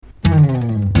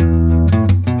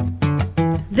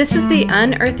This is the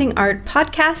Unearthing Art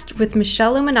podcast with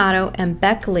Michele and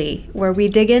Beck Lee, where we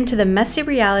dig into the messy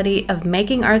reality of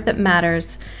making art that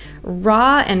matters,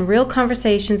 raw and real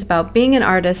conversations about being an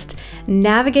artist,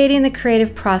 navigating the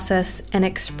creative process, and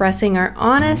expressing our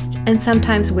honest and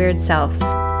sometimes weird selves.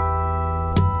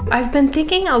 I've been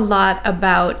thinking a lot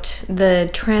about the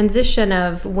transition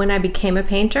of when I became a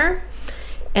painter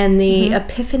and the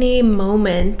epiphany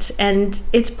moment, and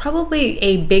it's probably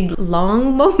a big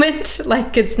long moment,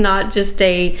 like it's not just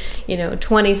a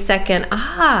 20-second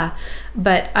aha,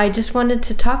 but I just wanted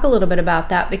to talk a little bit about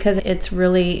that because it's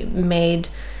really made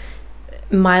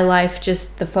my life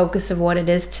just the focus of what it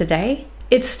is today.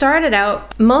 It started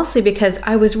out mostly because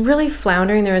I was really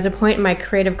floundering. There was a point in my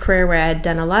creative career where I had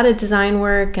done a lot of design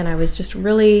work and I was just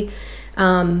really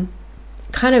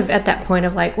kind of at that point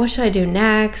of like, what should I do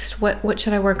next? What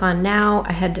should I work on now?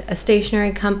 I had a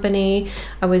stationery company.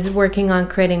 I was working on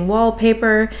creating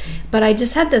wallpaper, but I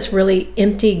just had this really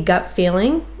empty gut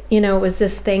feeling. It was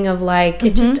this thing of like,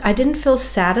 I didn't feel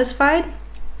satisfied.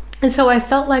 And so I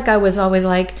felt like I was always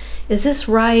like, is this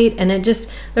right? And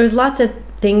there was lots of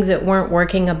things that weren't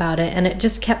working about it. And it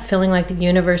just kept feeling like the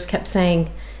universe kept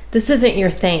saying, this isn't your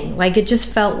thing. Like it just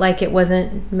felt like it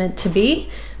wasn't meant to be.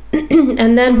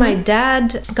 And then my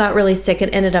dad got really sick and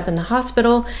ended up in the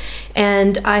hospital,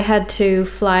 and I had to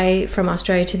fly from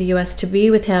Australia to the US to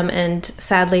be with him. And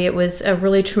sadly, it was a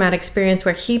really traumatic experience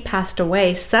where he passed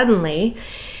away suddenly.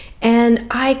 And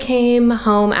I came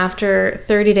home after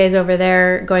 30 days over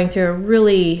there going through a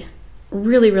really,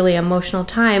 really, really emotional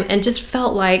time and just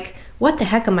felt like, what the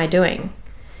heck am I doing?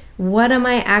 What am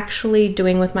I actually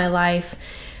doing with my life?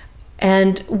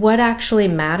 And what actually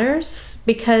matters?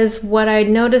 Because what I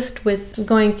noticed with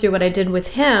going through what I did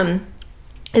with him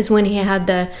is when he had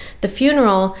the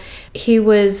funeral, he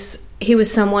was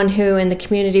someone who in the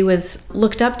community was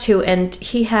looked up to, and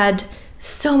he had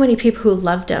so many people who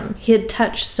loved him. He had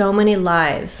touched so many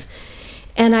lives.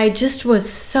 And I just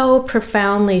was so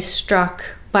profoundly struck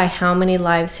by how many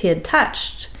lives he had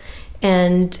touched.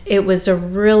 And it was a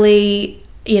really,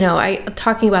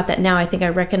 talking about that now, I think I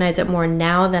recognize it more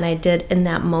now than I did in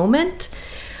that moment.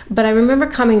 But I remember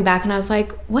coming back and I was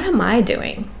like, what am I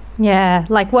doing? Yeah,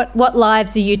 like what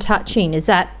lives are you touching? Is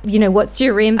that, what's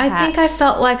your impact? I think I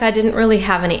felt like I didn't really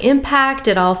have any impact.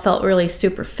 It all felt really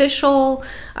superficial.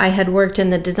 I had worked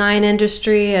in the design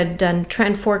industry. I'd done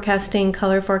trend forecasting,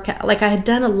 color forecast. Like I had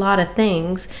done a lot of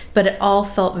things, but it all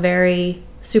felt very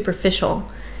superficial.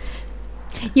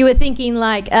 You were thinking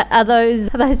like, are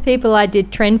those people I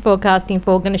did trend forecasting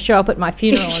for going to show up at my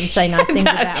funeral and say nice things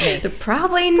about me?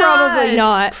 Probably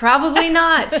not. Probably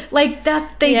not. Like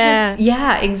that,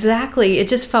 exactly. It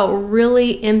just felt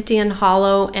really empty and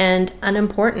hollow and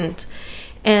unimportant.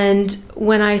 And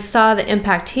when I saw the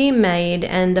impact he made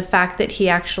and the fact that he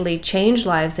actually changed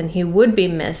lives and he would be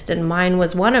missed, and mine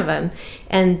was one of them,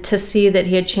 and to see that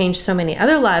he had changed so many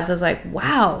other lives, I was like,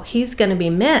 wow, he's going to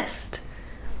be missed.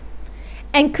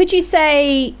 And could you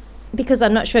say, because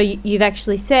I'm not sure you've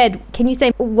actually said, can you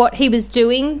say what he was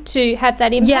doing to have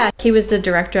that impact? Yeah, he was the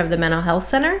director of the mental health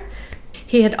center.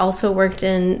 He had also worked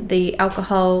in the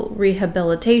alcohol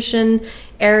rehabilitation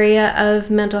area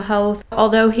of mental health.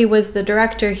 Although he was the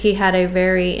director, he had a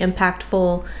very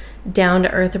impactful,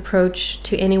 down-to-earth approach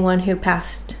to anyone who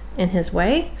passed in his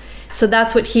way. So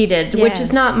that's what he did, which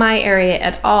is not my area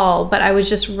at all, but I was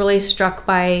just really struck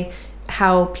by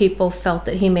how people felt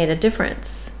that he made a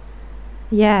difference.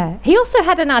 Yeah. He also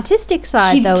had an artistic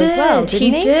side as well, didn't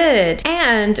he? He did.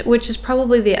 And which is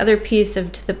probably the other piece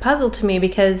to the puzzle to me,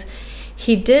 because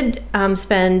he did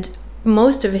spend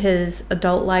most of his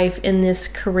adult life in this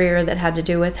career that had to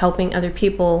do with helping other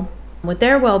people with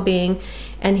their well-being.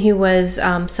 And he was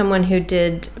someone who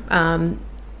did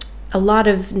a lot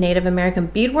of Native American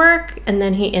beadwork, and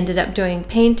then he ended up doing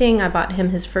painting. I bought him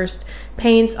his first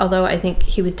paints, although I think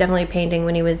he was definitely painting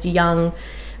when he was young,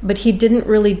 but he didn't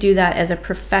really do that as a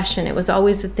profession. It was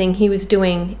always the thing he was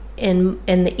doing in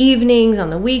the evenings, on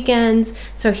the weekends.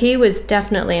 So he was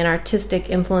definitely an artistic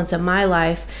influence in my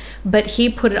life, but he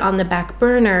put it on the back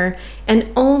burner and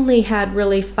only had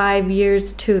really 5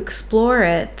 years to explore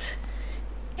it.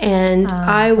 And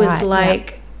I was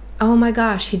oh my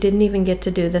gosh, he didn't even get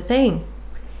to do the thing.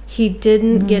 He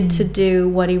didn't get to do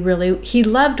what he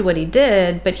loved what he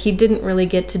did, but he didn't really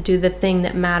get to do the thing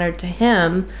that mattered to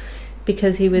him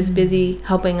because he was busy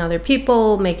helping other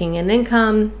people, making an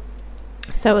income.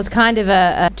 So it was kind of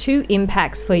a two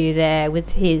impacts for you there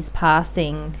with his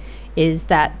passing, is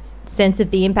that sense of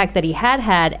the impact that he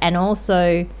had, and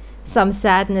also some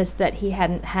sadness that he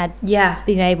hadn't had Yeah.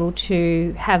 been able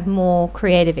to have more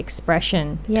creative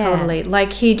expression. Yeah. Totally.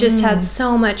 Like he just had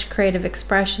so much creative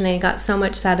expression and he got so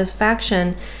much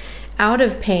satisfaction out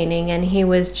of painting, and he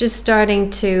was just starting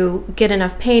to get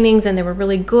enough paintings and they were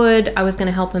really good. I was going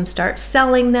to help him start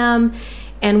selling them,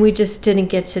 and we just didn't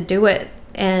get to do it,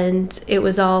 and it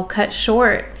was all cut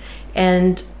short.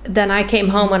 And then I came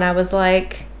home and I was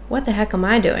like, what the heck am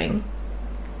I doing?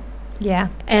 Yeah.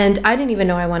 And I didn't even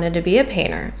know I wanted to be a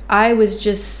painter. I was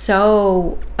just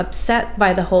so upset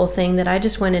by the whole thing that I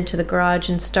just went into the garage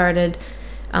and started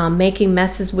making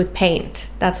messes with paint.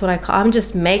 That's what I call. I'm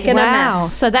just making a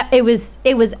mess. So that it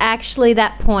was actually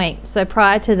that point. So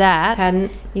prior to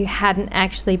that, you hadn't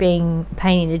actually been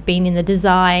painting. It'd been in the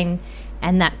design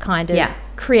and that kind of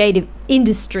creative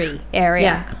industry area.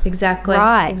 Yeah, exactly.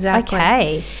 Right. Exactly.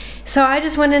 Okay. So I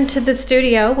just went into the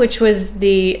studio, which was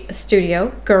the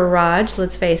studio garage.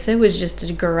 Let's face it, was just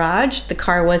a garage. The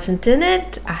car wasn't in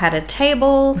it. I had a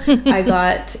table. I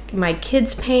got my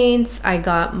kids' paints. I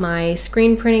got my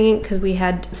screen printing, because we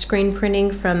had screen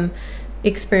printing from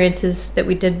experiences that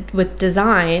we did with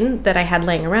design that I had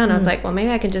laying around. I was like, well,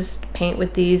 maybe I can just paint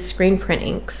with these screen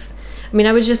printings. I mean,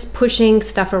 I was just pushing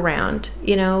stuff around,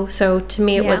 so to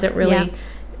me it wasn't really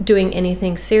doing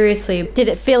anything seriously. Did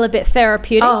it feel a bit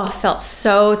therapeutic? Oh, it felt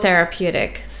so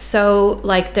therapeutic. So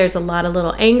like there's a lot of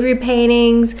little angry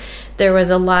paintings. There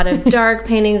was a lot of dark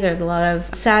paintings. There's a lot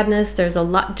of sadness. There's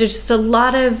just a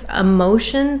lot of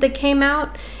emotion that came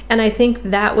out. And I think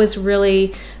that's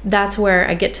where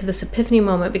I get to this epiphany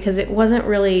moment, because it wasn't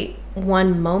really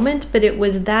one moment, but it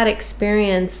was that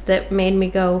experience that made me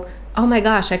go, oh my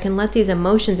gosh, I can let these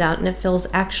emotions out and it feels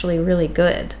actually really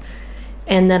good.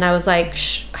 And then I was like,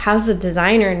 how's the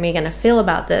designer in me going to feel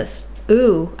about this?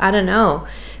 Ooh, I don't know.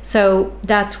 So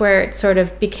that's where it sort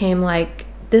of became like,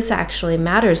 this actually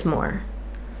matters more.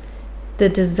 The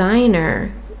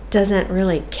designer doesn't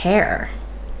really care.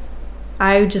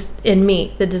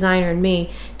 The designer in me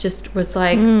just was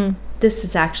like, this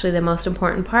is actually the most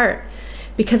important part.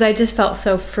 Because I just felt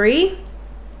so free.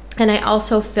 And I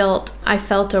also felt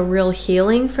a real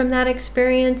healing from that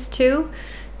experience too.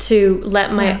 To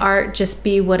let my art just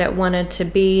be what it wanted to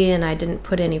be, and I didn't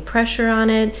put any pressure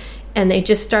on it, and they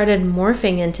just started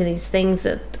morphing into these things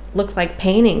that looked like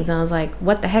paintings, and I was like,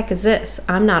 what the heck is this?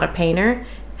 I'm not a painter.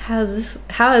 How is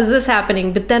this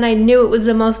happening? But then I knew it was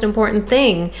the most important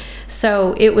thing.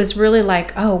 So it was really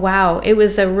like, oh wow, it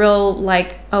was a real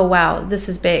like, oh wow, this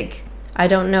is big. I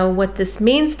don't know what this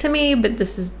means to me, but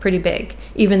this is pretty big.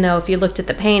 Even though if you looked at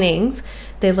the paintings,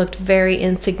 they looked very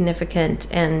insignificant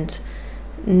and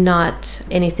not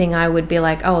anything I would be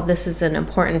like, oh, this is an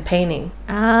important painting.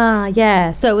 Ah,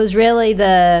 yeah. So it was really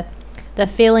the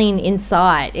feeling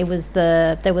inside. There was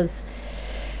a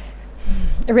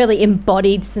really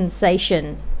embodied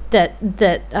sensation that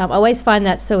I always find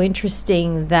that so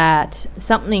interesting, that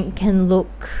something can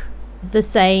look the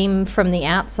same from the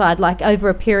outside, like over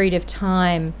a period of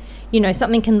time.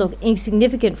 Something can look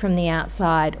insignificant from the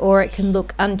outside, or it can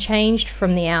look unchanged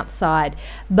from the outside,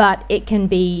 but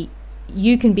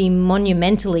you can be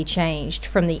monumentally changed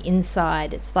from the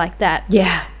inside. It's like that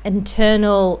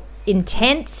internal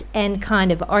intent and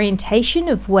kind of orientation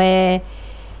of where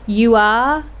you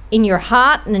are in your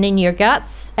heart and in your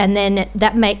guts, and then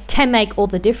that can make all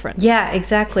the difference. Yeah,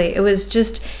 exactly. It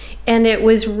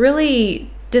was really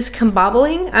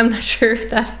discombobulating. I'm not sure if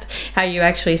that's how you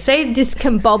actually say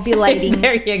discombobulating.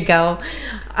 There you go.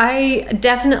 I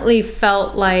definitely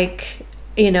felt like,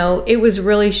 it was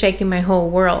really shaking my whole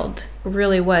world. It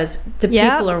really was. The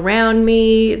people around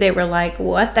me, they were like,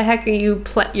 what the heck are you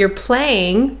you're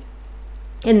playing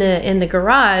in the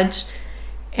garage,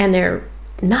 and they're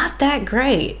not that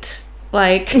great.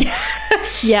 Like,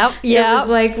 Yep. It was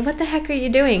like, what the heck are you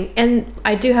doing? And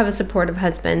I do have a supportive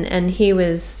husband, and he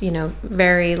was,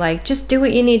 very like, just do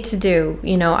what you need to do.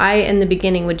 I, in the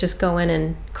beginning, would just go in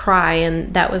and cry,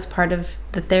 and that was part of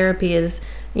the therapy is,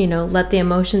 let the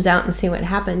emotions out and see what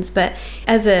happens. But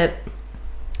as a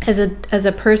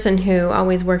person who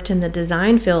always worked in the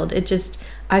design field,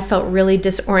 I felt really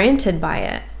disoriented by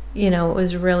it. It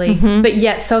was really, but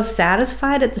yet so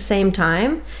satisfied at the same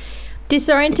time.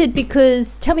 Disoriented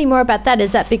because, tell me more about that.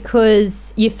 Is that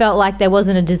because you felt like there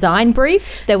wasn't a design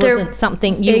brief? There wasn't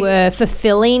something you were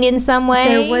fulfilling in some way?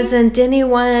 There wasn't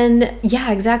anyone,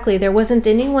 exactly. There wasn't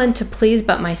anyone to please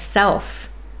but myself.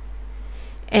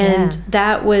 And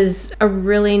that was a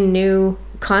really new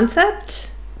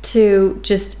concept, to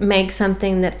just make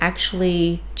something that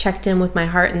actually checked in with my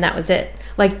heart, and that was it.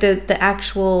 Like the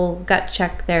actual gut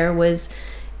check there was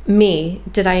me.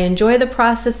 Did I enjoy the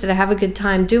process? Did I have a good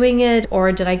time doing it?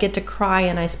 Or did I get to cry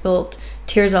and I spilt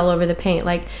tears all over the paint.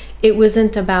 Like, it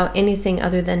wasn't about anything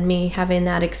other than me having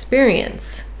that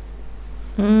experience.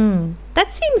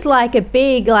 That seems like a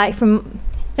big, like, from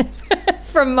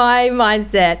from my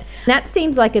mindset, that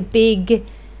seems like a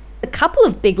couple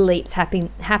of big leaps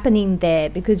happening there,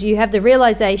 because you have the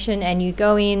realization and you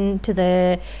go into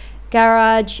the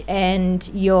garage and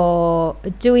you're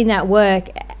doing that work,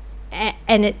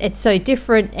 and it's so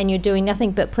different, and you're doing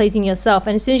nothing but pleasing yourself.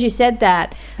 And as soon as you said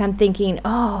that, I'm thinking,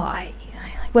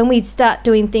 when we start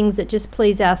doing things that just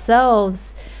please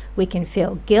ourselves, we can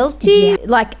feel guilty.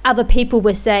 Like other people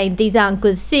were saying, these aren't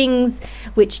good things,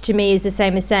 which to me is the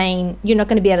same as saying, you're not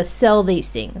going to be able to sell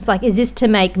these things. Like, is this to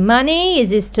make money? Is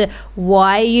this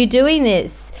why are you doing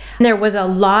this? There was a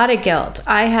lot of guilt.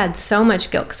 I had so much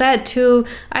guilt because I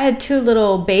had two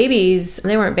little babies.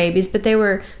 They weren't babies, but they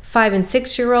were 5 and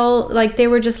 6 year old. Like, they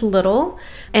were just little,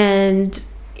 and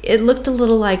it looked a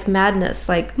little like madness.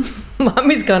 Like,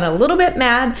 mommy's gone a little bit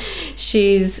mad.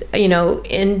 She's,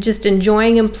 just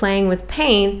enjoying and playing with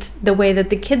paint the way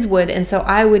that the kids would. And so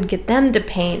I would get them to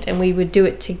paint and we would do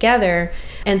it together.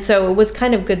 And so it was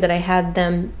kind of good that I had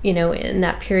them, in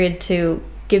that period to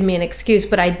give me an excuse.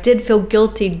 But I did feel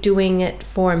guilty doing it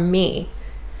for me.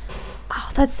 Oh,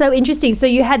 that's so interesting. So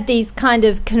you had these kind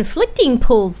of conflicting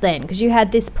pulls then, because you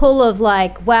had this pull of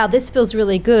like, wow, this feels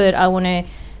really good. I want to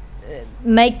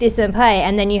make this and pay.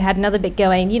 And then you had another bit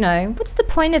going, what's the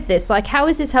point of this? Like, how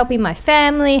is this helping my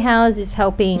family? How is this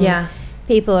helping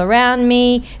people around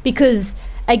me? Because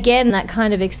again, that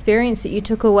kind of experience that you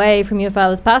took away from your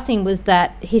father's passing was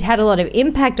that he'd had a lot of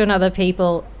impact on other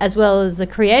people as well as the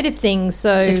creative things.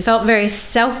 So it felt very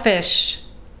selfish.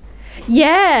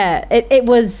 Yeah, it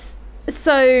was.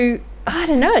 So I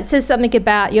don't know, it says something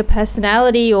about your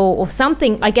personality or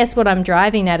something. I guess what I'm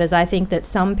driving at is I think that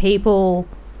some people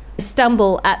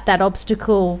stumble at that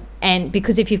obstacle, and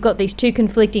because if you've got these two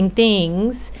conflicting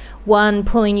things, one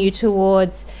pulling you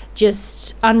towards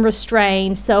just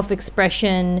unrestrained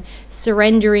self-expression,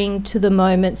 surrendering to the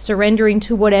moment, surrendering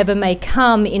to whatever may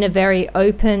come in a very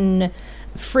open,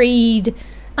 freed,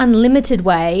 unlimited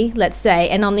way, let's say,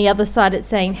 and on the other side it's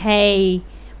saying, hey,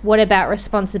 what about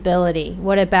responsibility?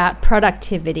 What about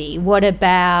productivity? What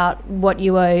about what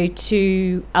you owe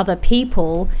to other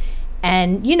people?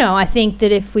 And, I think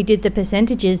that if we did the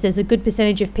percentages, there's a good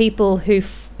percentage of people who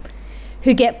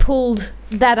get pulled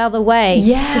that other way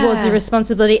towards the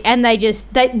responsibility, and they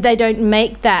don't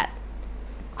make that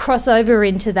crossover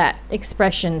into that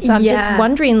expression. So I'm just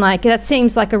wondering, like, that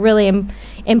seems like a really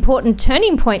important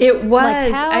turning point. It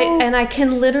was. Like and I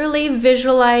can literally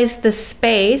visualize the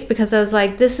space, because I was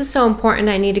like, this is so important.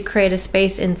 I need to create a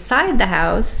space inside the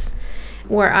house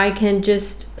where I can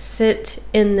just sit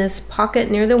in this pocket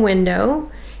near the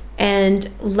window and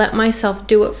let myself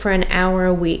do it for an hour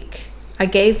a week. I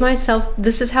gave myself,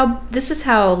 this is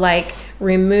how like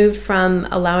removed from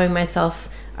allowing myself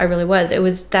I really was. It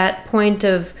was that point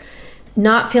of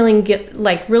not feeling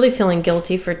really feeling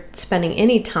guilty for spending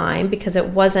any time because it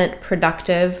wasn't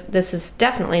productive. This is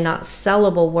definitely not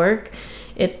sellable work.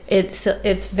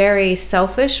 It's very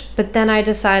selfish. But then I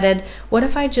decided, what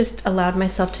if I just allowed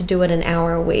myself to do it an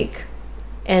hour a week,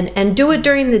 and do it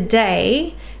during the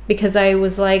day, because I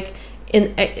was like,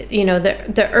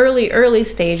 the early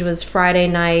stage was Friday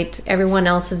night. Everyone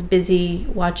else is busy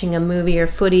watching a movie or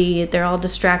footy. They're all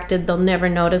distracted. They'll never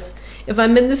notice if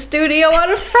I'm in the studio on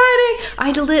a Friday.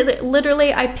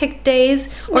 I pick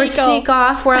days sneak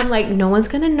off where I'm like, no one's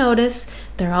going to notice.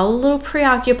 They're all a little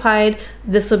preoccupied.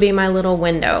 This will be my little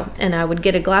window. And I would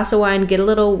get a glass of wine, get a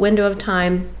little window of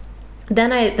time. Then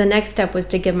the next step was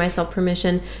to give myself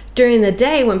permission during the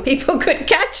day when people could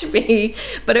catch me,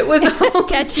 but it was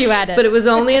catch you at it. But it was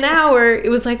only an hour. It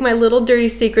was like my little dirty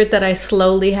secret that I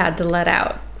slowly had to let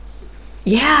out.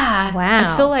 Yeah.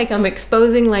 Wow. I feel like I'm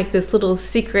exposing like this little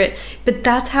secret, but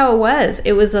that's how it was.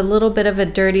 It was a little bit of a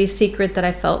dirty secret that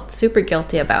I felt super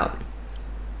guilty about.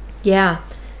 Yeah.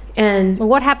 And well,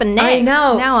 what happened next? I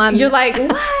know. Now You're like,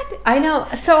 what? I know.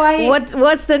 So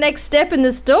What's the next step in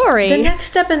the story? The next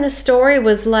step in the story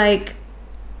was like,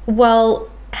 well,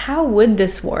 how would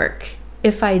this work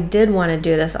if I did want to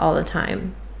do this all the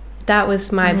time? That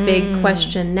was my big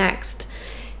question next.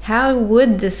 How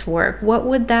would this work? What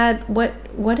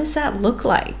does that look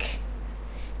like?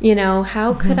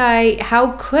 How could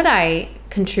I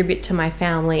contribute to my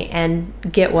family and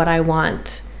get what I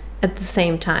want at the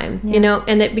same time?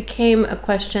 And it became a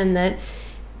question that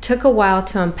took a while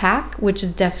to unpack, which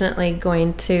is definitely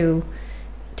going to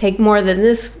take more than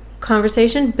this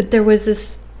conversation. But there was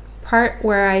this part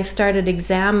where I started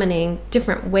examining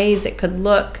different ways it could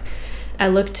look. I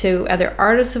looked to other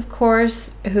artists, of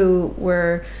course, who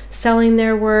were selling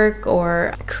their work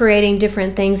or creating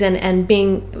different things, and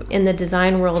being in the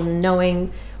design world and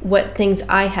knowing what things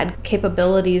I had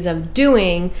capabilities of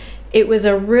doing. It was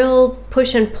a real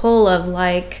push and pull of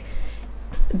like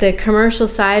the commercial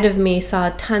side of me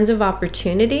saw tons of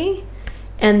opportunity.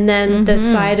 And then the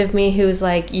side of me who's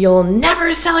like, you'll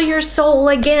never sell your soul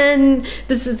again.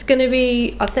 This is going to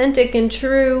be authentic and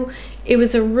true. It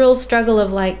was a real struggle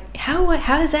of like, how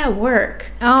does that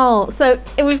work? Oh, so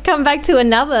we've come back to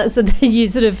another. So that you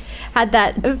sort of had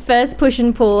that first push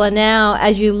and pull, and now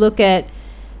as you look at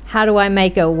how do I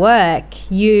make it work,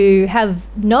 you have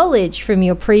knowledge from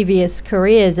your previous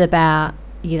careers about,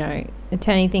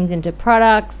 turning things into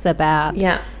products, about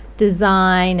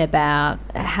design, about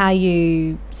how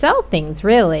you sell things,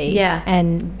 really.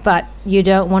 But you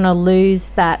don't want to lose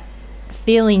that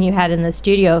feeling you had in the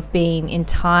studio of being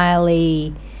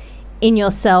entirely in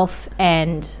yourself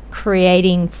and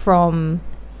creating from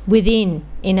within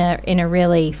in a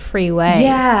really free way.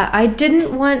 I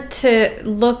didn't want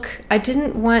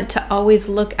to always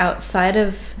look outside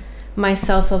of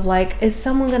myself of like, is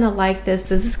someone gonna like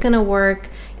this, is this gonna work,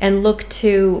 and look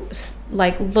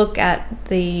at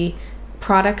the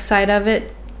product side of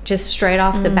it just straight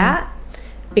off the bat,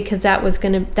 because that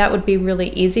would be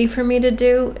really easy for me to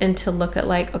do, and to look at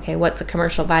like, okay, what's the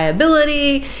commercial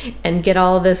viability, and get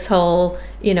all this whole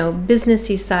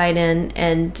businessy side in,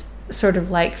 and sort of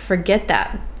like forget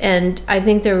that. And I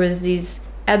think there was these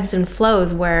ebbs and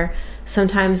flows where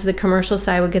sometimes the commercial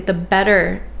side would get the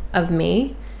better of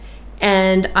me,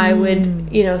 and I would,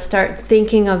 start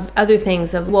thinking of other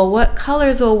things of, well, what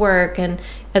colors will work, and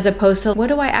as opposed to what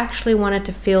do I actually want it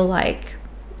to feel like,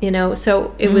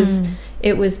 So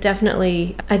it was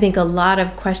definitely, I think, a lot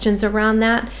of questions around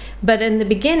that. But in the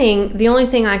beginning, the only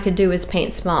thing I could do was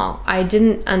paint small. I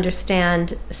didn't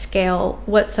understand scale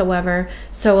whatsoever.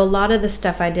 So a lot of the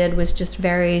stuff I did was just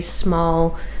very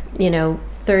small,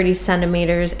 30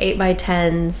 centimeters, 8 by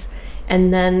 10s.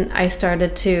 And then I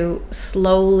started to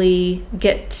slowly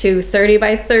get to 30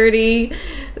 by 30.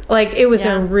 Like it was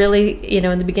a really,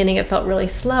 in the beginning it felt really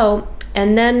slow.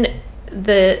 And then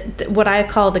the what I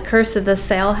call the curse of the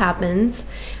sale happens,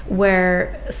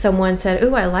 where someone said,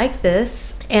 "Ooh, I like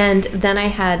this." And then I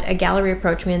had a gallery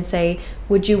approach me and say,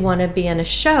 "Would you want to be in a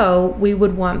show? We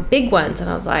would want big ones." And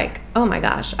I was like, "Oh my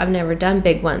gosh, I've never done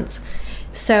big ones."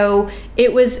 So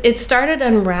it started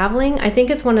unraveling. I think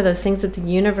it's one of those things that the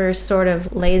universe sort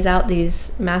of lays out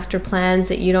these master plans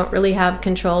that you don't really have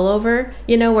control over,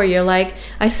 where you're like,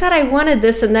 I said I wanted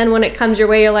this, and then when it comes your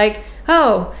way, you're like,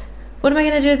 oh, what am I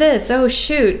going to do this? Oh,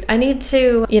 shoot, I need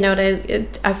to,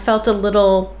 I felt a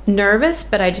little nervous,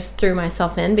 but I just threw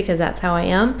myself in because that's how I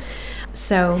am.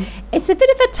 So it's a bit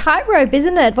of a tightrope,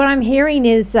 isn't it? What I'm hearing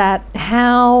is that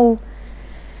how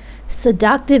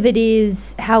seductive it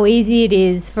is, how easy it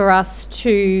is for us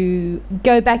to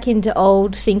go back into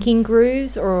old thinking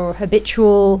grooves or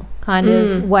habitual kind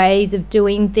of ways of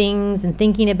doing things and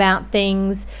thinking about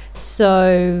things.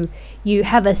 So you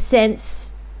have a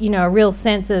sense, a real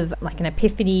sense of like an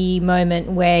epiphany moment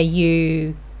where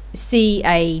you see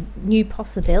a new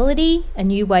possibility, a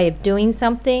new way of doing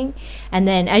something. And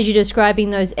then as you're describing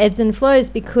those ebbs and flows,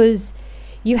 because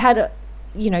you had,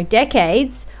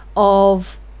 decades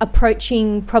of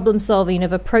approaching problem solving,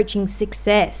 of approaching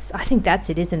success. I think that's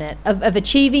it, isn't it? Of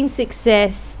achieving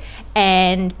success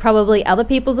and probably other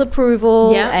people's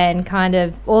approval and kind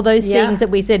of all those things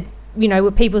that we said, where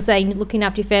people saying looking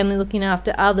after your family, looking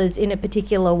after others in a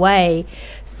particular way.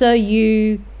 So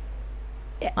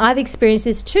I've experienced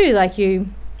this too, like you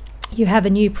have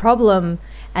a new problem,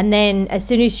 and then as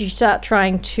soon as you start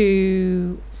trying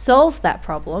to solve that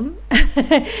problem,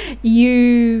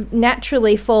 you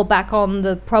naturally fall back on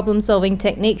the problem-solving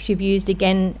techniques you've used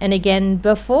again and again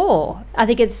before. I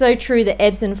think it's so true that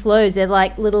ebbs and flows, they're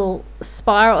like little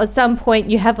spiral. At some point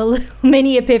you have a little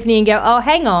mini epiphany and go, oh,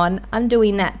 hang on, I'm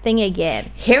doing that thing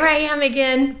again. Here I am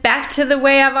again, back to the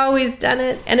way I've always done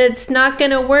it, and it's not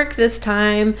going to work this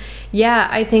time. Yeah,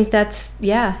 I think that's,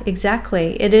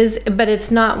 exactly. It is, but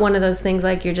it's not one of those things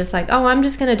like you're just like, oh, I'm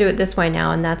just going to do it this way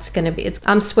now, and that's going to be,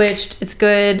 I'm switched, it's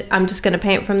good, I'm just going to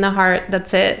paint from the heart,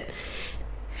 that's it.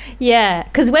 Yeah,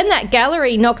 because when that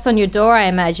gallery knocks on your door, I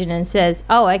imagine, and says,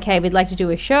 oh, okay, we'd like to do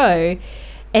a show,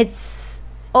 it's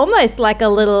almost like a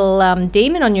little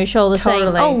demon on your shoulder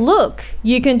saying, oh, look,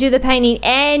 you can do the painting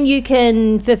and you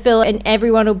can fulfill, and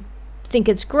everyone will think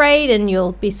it's great, and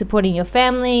you'll be supporting your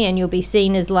family, and you'll be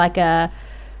seen as like a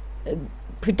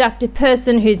productive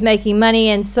person who's making money.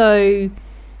 And so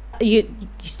you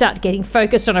start getting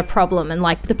focused on a problem, and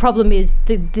like the problem is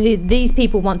these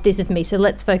people want this of me, so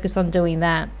let's focus on doing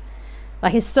that.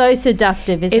 Like, it's so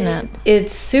seductive, isn't it?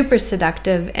 It's super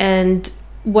seductive. And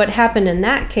what happened in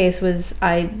that case was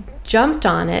I jumped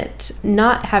on it,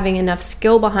 not having enough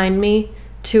skill behind me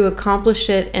to accomplish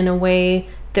it in a way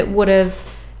that would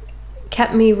have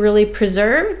kept me really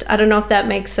preserved. I don't know if that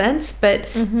makes sense, but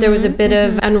there was a bit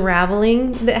of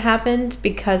unraveling that happened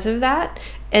because of that.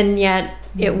 And yet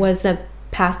it was the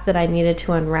path that I needed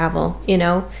to unravel, you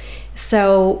know?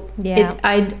 So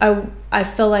I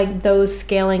feel like those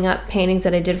scaling up paintings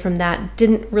that I did from that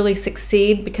didn't really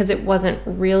succeed because it wasn't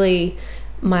really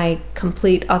my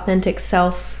complete authentic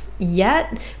self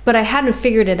yet, but I hadn't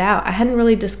figured it out. I hadn't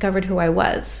really discovered who I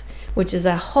was, which is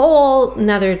a whole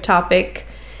nother topic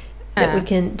that we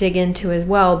can dig into as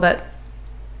well. But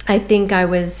I think I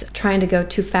was trying to go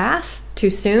too fast, too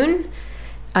soon.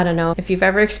 I don't know if you've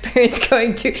ever experienced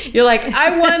you're like,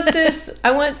 I want this,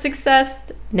 I want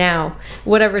success now,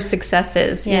 whatever success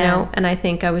is, you know? And I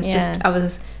think I was I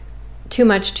was too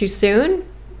much too soon.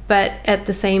 But at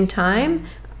the same time,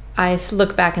 I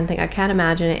look back and think I can't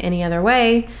imagine it any other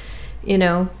way, you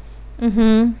know?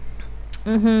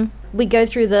 We go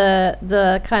through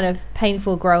the kind of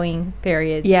painful growing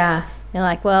periods. Yeah. You're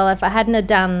like, well, if I hadn't have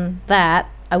done that,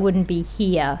 I wouldn't be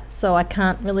here. So I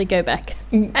can't really go back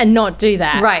and not do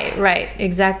that. Right.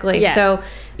 Exactly. Yeah. So,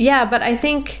 yeah, but I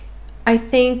think I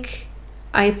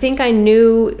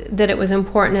knew that it was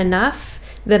important enough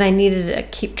that I needed to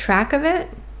keep track of it,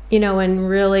 you know, and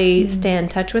really stay in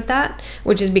touch with that,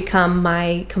 which has become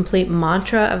my complete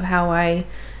mantra of how I,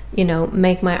 you know,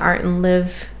 make my art and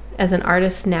live as an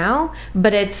artist now.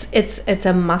 But it's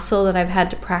a muscle that I've had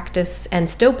to practice and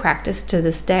still practice to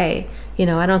this day. You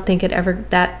know, I don't think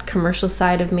that commercial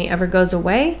side of me ever goes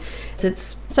away.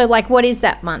 It's so, like, what is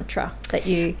that mantra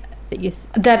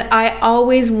that I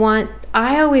always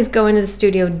go into the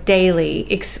studio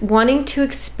daily wanting to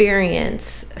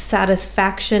experience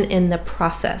satisfaction in the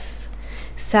process,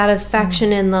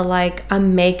 satisfaction in the, like,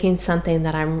 I'm making something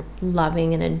that I'm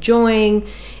loving and enjoying.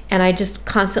 And I just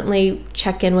constantly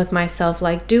check in with myself,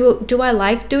 like, do I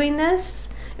like doing this?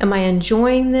 Am I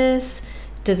enjoying this?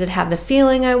 Does it have the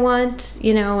feeling I want?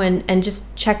 You know, and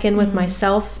just check in with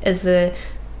myself as the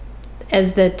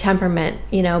temperament,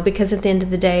 you know, because at the end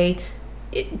of the day,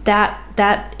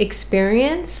 that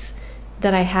experience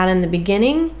that I had in the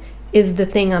beginning is the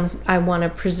thing I want to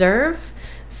preserve.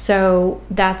 So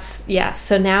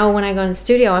so now when I go in the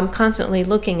studio, I'm constantly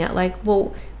looking at, like,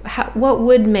 well, what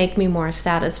would make me more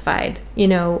satisfied, you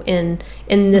know, in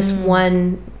this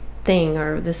one thing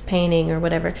or this painting or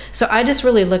whatever. So I just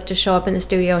really look to show up in the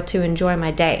studio to enjoy my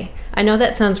day. I know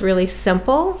that sounds really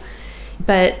simple,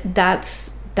 but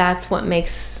that's what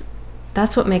makes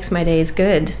my days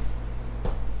good.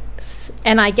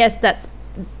 And I guess that's,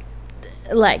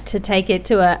 like, to take it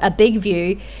to a big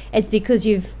view, it's because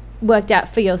you've worked out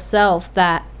for yourself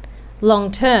that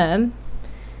long term,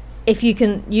 if you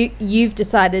can, you've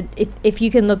decided if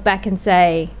you can look back and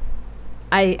say,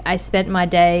 I spent my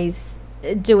days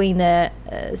doing that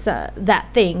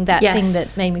thing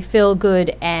that made me feel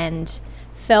good and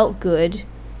felt good,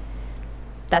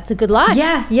 that's a good life.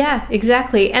 Yeah,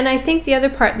 exactly. And I think the other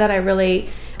part that I really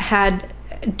had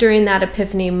during that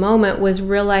epiphany moment was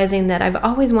realizing that I've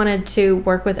always wanted to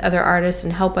work with other artists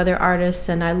and help other artists,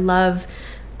 and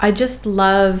I just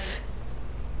love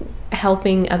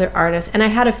helping other artists. And I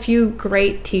had a few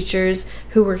great teachers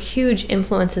who were huge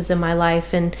influences in my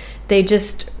life, and they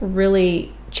just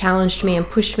really challenged me and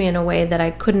pushed me in a way that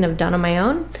I couldn't have done on my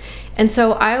own. And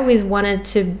so I always wanted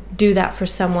to do that for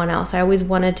someone else. I always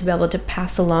wanted to be able to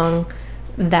pass along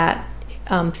that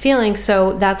feeling.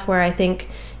 So that's where I think,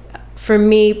 for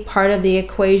me, part of the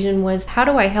equation was, how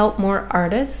do I help more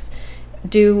artists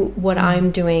do what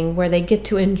I'm doing, where they get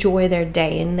to enjoy their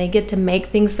day and they get to make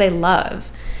things they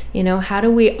love? You know, how do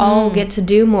we all get to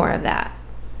do more of that?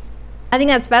 I think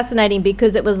that's fascinating,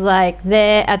 because it was like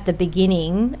there at the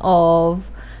beginning of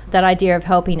that idea of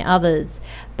helping others,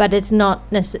 but it's not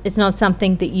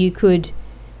something that you could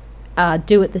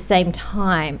do at the same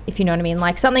time, if you know what I mean.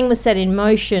 Like, something was set in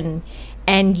motion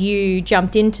and you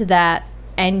jumped into that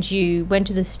and you went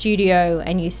to the studio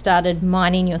and you started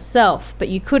mining yourself, but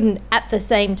you couldn't at the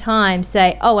same time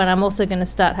say, oh, and I'm also going to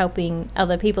start helping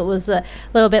other people. It was a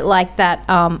little bit like that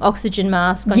oxygen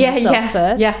mask on yourself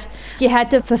first. Yeah. You had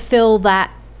to fulfill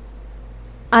that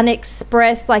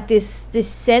unexpressed, like this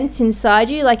sense inside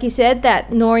you, like you said,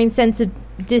 that gnawing sense of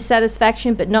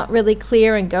dissatisfaction, but not really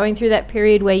clear, and going through that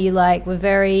period where you, like, were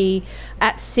very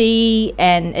at sea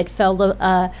and it felt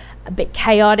a bit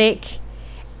chaotic.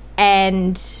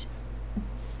 And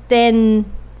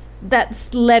then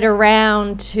that's led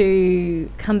around to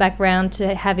come back around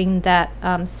to having that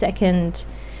second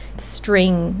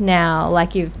string now,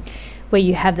 like where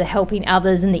you have the helping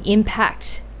others and the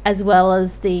impact as well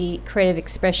as the creative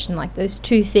expression, like those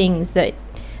two things that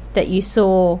you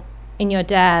saw in your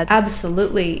dad.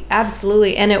 Absolutely.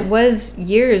 And it was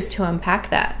years to unpack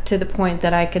that, to the point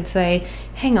that I could say,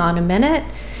 hang on a minute,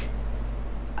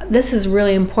 this is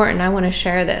really important. I want to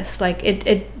share this. Like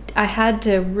I had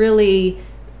to really,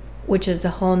 which is a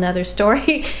whole nother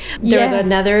story. There was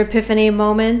another epiphany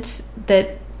moment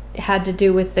that had to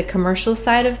do with the commercial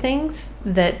side of things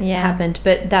that happened,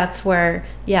 but that's where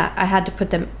I had to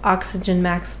put the oxygen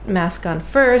mask on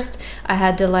first. I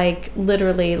had to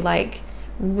literally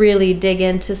really dig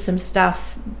into some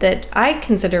stuff that I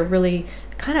consider really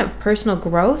kind of personal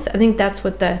growth. I think that's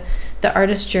what the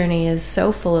artist journey is,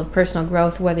 so full of personal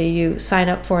growth, whether you sign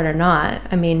up for it or not.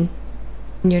 I mean,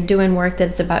 when you're doing work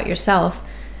that's about yourself,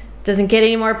 it doesn't get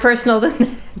any more personal than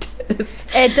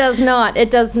that. It does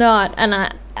not. And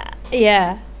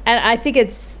and I think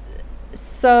it's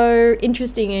so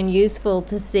interesting and useful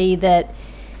to see that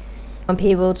when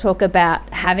people talk about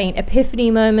having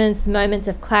epiphany moments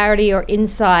of clarity or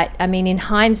insight, I mean, in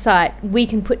hindsight, we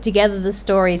can put together the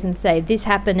stories and say this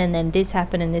happened and then this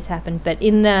happened and this happened. But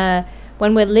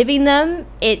when we're living them,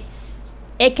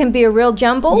 it can be a real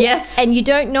jumble. Yes. And you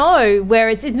don't know.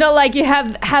 Whereas it's not like you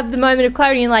have the moment of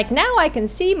clarity and now I can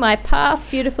see my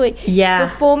path beautifully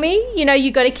before me.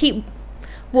 You got to keep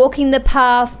walking the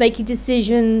path, making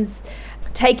decisions,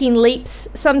 taking leaps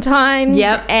sometimes,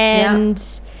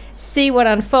 and see what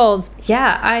unfolds.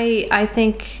 Yeah, I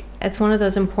think it's one of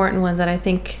those important ones that I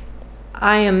think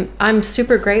I'm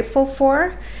super grateful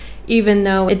for, even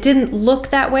though it didn't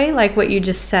look that way, like what you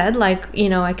just said. I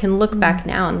can look back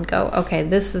now and go, okay,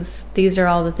 these are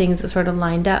all the things that sort of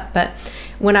lined up. But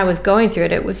when I was going through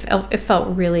it, it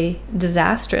felt really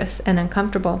disastrous and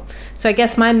uncomfortable. So I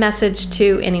guess my message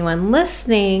to anyone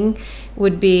listening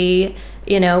would be,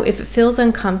 if it feels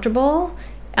uncomfortable,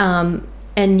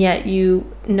 and yet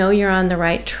you're on the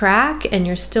right track and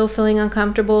you're still feeling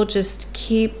uncomfortable, just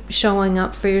keep showing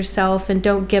up for yourself and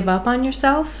don't give up on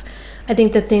yourself. I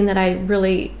think the thing that I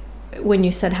really, when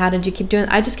you said, how did you keep doing it?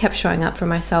 I just kept showing up for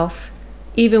myself,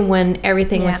 even when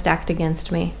everything was stacked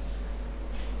against me.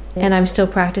 Yeah. And I'm still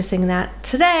practicing that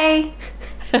today.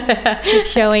 Keep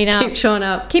showing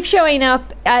up. Keep showing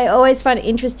up. I always find it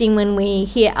interesting when we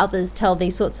hear others tell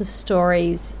these sorts of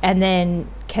stories and then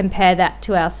compare that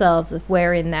to ourselves. If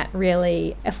we're in that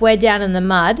if we're down in the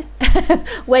mud,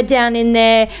 we're down in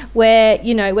there,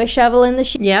 we're shoveling the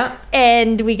shit. Yeah.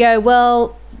 And we go,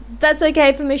 well, that's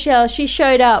okay for Michele. She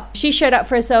showed up. She showed up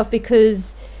for herself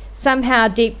because somehow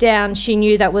deep down she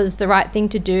knew that was the right thing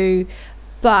to do.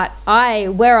 But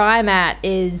where I'm at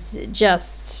is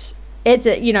just, it's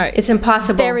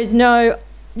impossible. There is no,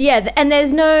 and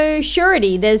there's no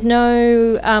surety. There's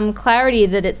no clarity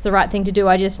that it's the right thing to do.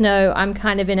 I just know I'm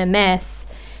kind of in a mess.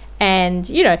 And,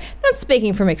 not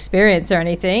speaking from experience or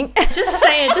anything. Just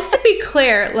saying, just to be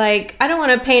clear, I don't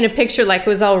want to paint a picture like it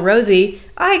was all rosy.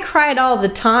 I cried all the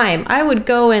time. I would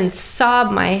go and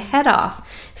sob my head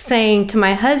off saying to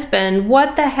my husband,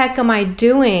 what the heck am I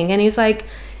doing? And he's like,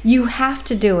 you have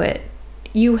to do it.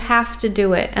 You have to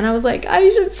do it. And I was like, I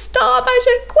should stop. I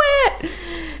should quit.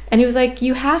 And he was like,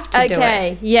 you have to do it.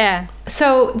 Okay, yeah.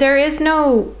 So there is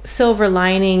no silver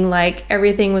lining, like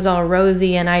everything was all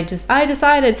rosy. And I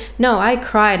decided, no, I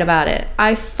cried about it.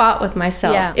 I fought with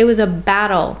myself. Yeah. It was a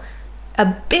battle,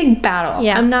 a big battle.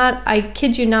 Yeah. I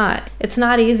kid you not. It's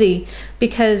not easy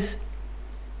because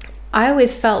I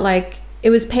always felt like it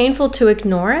was painful to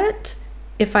ignore it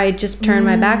if I just turned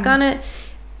my back on it.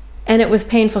 And it was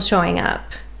painful showing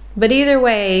up. But either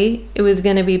way, it was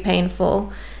going to be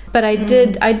painful. But I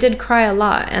did cry a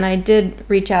lot, and I did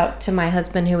reach out to my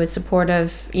husband, who was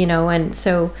supportive, and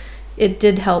so it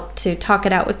did help to talk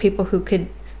it out with people who could,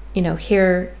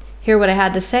 hear what I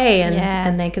had to say,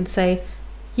 and they could say,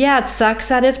 yeah, it sucks.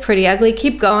 That is pretty ugly.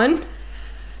 Keep going.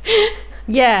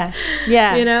 Yeah.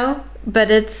 But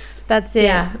that's it.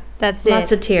 Yeah, that's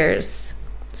lots of tears.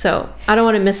 So I don't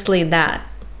want to mislead that.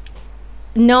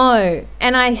 No,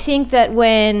 and I think that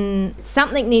when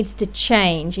something needs to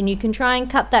change, and you can try and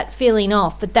cut that feeling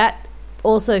off, but that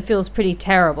also feels pretty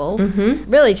terrible,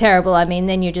 really terrible. I mean,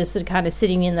 then you're just sort of kind of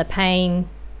sitting in the pain.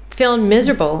 Feeling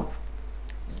miserable.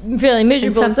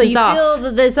 So you feel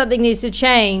that there's something needs to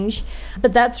change,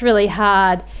 but that's really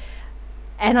hard.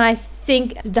 And I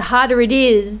think the harder it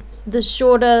is, the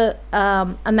shorter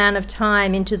amount of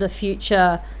time into the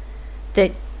future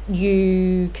that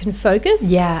you can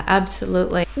focus. Yeah,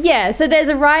 absolutely. Yeah, so there's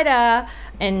a writer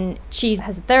And she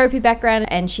has a therapy background,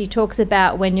 and she talks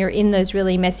about when you're in those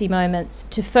really messy moments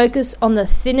to focus on the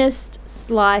thinnest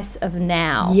slice of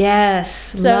now.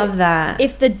 Yes, so love that.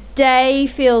 If the day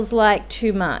feels like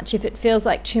too much, if it feels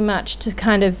like too much to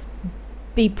kind of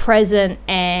be present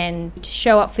and to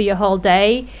show up for your whole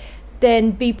day,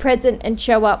 then be present and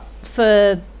show up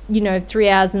for 3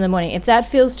 hours in the morning. If that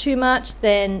feels too much,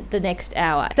 then the next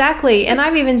hour. Exactly. And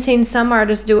I've even seen some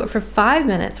artists do it for 5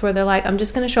 minutes, where they're like, I'm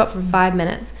just going to show up for 5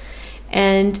 minutes.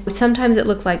 And sometimes it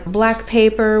looked like black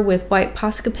paper with white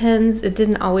Posca pens. It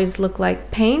didn't always look like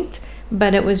paint,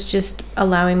 but it was just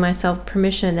allowing myself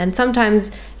permission. And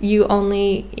sometimes you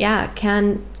only,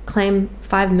 can claim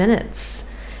 5 minutes.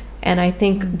 And I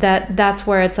think that's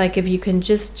where it's like, if you can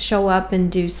just show up and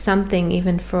do something,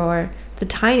 even for the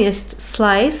tiniest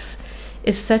slice,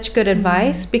 is such good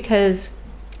advice. Because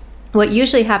what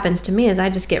usually happens to me is I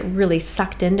just get really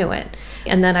sucked into it,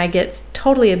 and then I get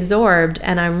totally absorbed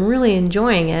and I'm really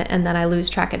enjoying it, and then I lose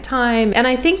track of time. And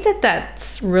I think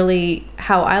that's really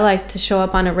how I like to show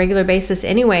up on a regular basis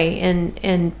anyway.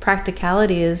 In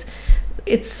practicality, is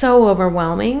it's so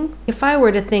overwhelming. If I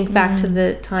were to think back to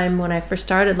the time when I first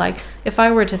started, like if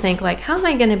I were to think like, how am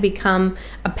I going to become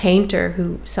a painter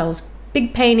who sells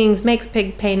big paintings, makes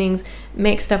big paintings,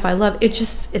 makes stuff I love, it's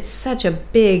such a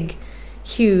big,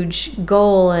 huge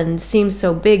goal, and seems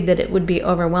so big that it would be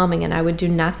overwhelming and I would do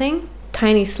nothing.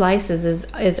 Tiny slices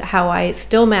is how I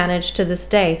still manage to this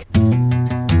day.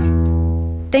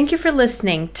 Thank you for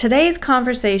listening. Today's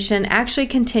conversation actually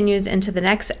continues into the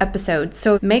next episode,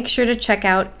 so make sure to check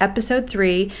out episode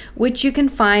 3, which you can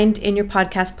find in your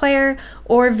podcast player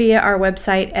or via our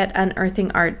website at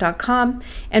unearthingart.com.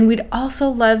 And we'd also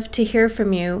love to hear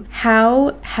from you.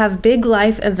 How have big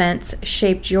life events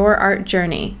shaped your art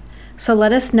journey? So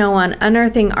let us know on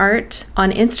Unearthing Art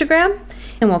on Instagram,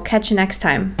 and we'll catch you next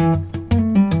time.